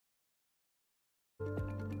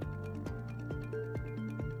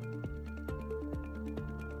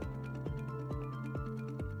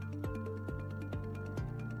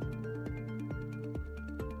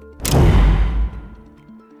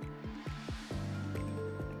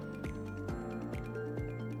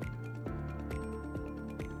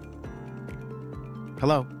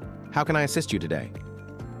Hello, how can I assist you today?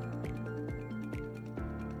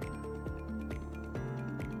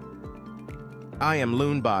 I am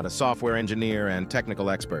Lunebot, a software engineer and technical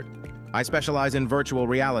expert. I specialize in virtual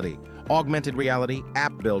reality, augmented reality,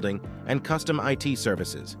 app building, and custom IT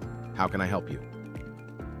services. How can I help you?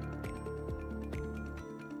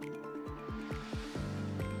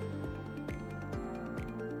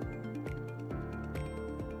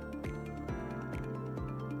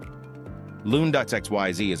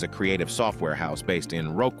 Lune.xyz is a creative software house based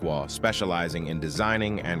in Wrocław, specializing in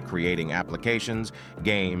designing and creating applications,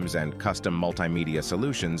 games, and custom multimedia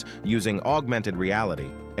solutions using augmented reality,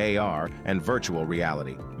 AR, and virtual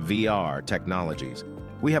reality, VR technologies.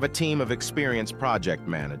 We have a team of experienced project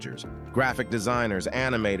managers, graphic designers,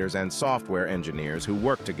 animators, and software engineers who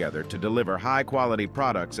work together to deliver high-quality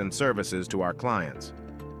products and services to our clients.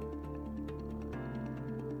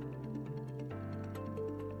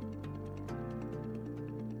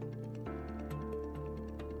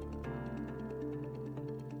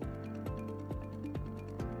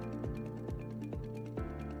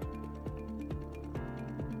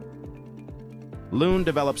 Lune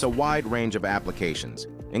develops a wide range of applications,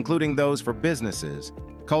 including those for businesses,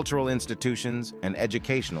 cultural institutions, and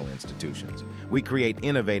educational institutions. We create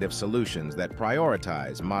innovative solutions that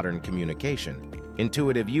prioritize modern communication,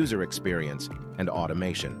 intuitive user experience, and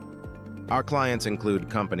automation. Our clients include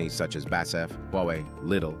companies such as BASF, Huawei,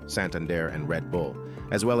 Lidl, Santander, and Red Bull,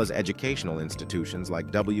 as well as educational institutions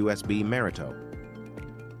like WSB Merito.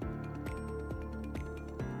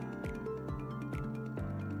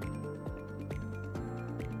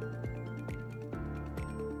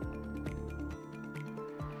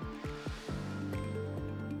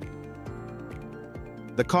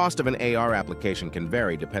 The cost of an AR application can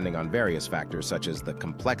vary depending on various factors such as the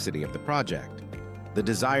complexity of the project, the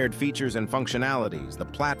desired features and functionalities, the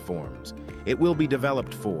platforms it will be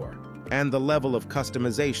developed for, and the level of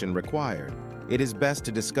customization required. It is best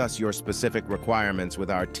to discuss your specific requirements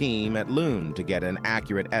with our team at Lune to get an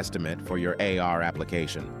accurate estimate for your AR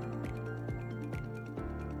application.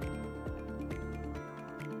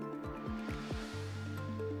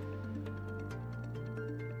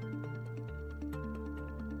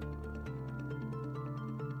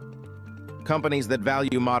 Companies that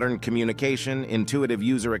value modern communication, intuitive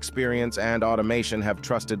user experience, and automation have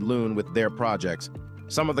trusted Lune with their projects.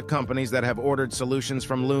 Some of the companies that have ordered solutions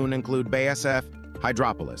from Lune include BASF,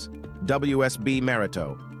 Hydropolis, WSB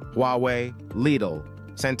Merito, Huawei, Lidl,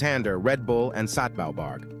 Santander, Red Bull, and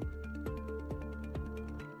Satbaubarg.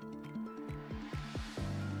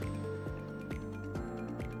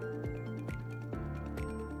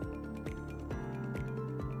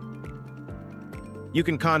 You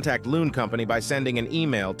can contact Lune Company by sending an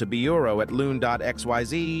email to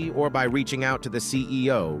bureau@lune.xyz or by reaching out to the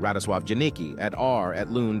CEO, Radosław Janicki, at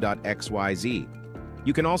r@lune.xyz.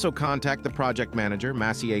 You can also contact the project manager,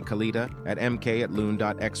 Maciej Kalita, at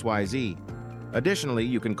mk@lune.xyz. Additionally,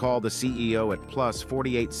 you can call the CEO at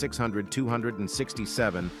 +48 600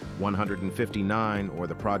 267 159 or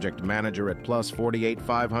the project manager at +48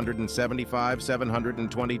 575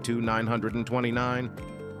 722 929.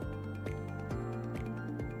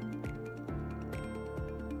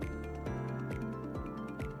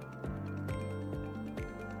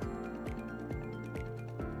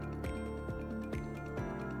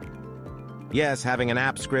 Yes, having an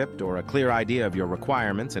app script or a clear idea of your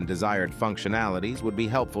requirements and desired functionalities would be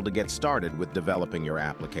helpful to get started with developing your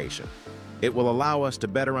application. It will allow us to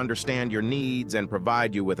better understand your needs and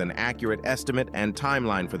provide you with an accurate estimate and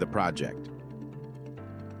timeline for the project.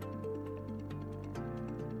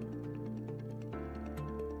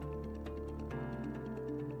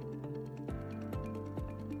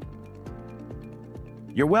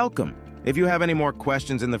 You're welcome. If you have any more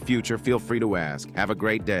questions in the future, feel free to ask. Have a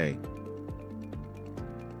great day.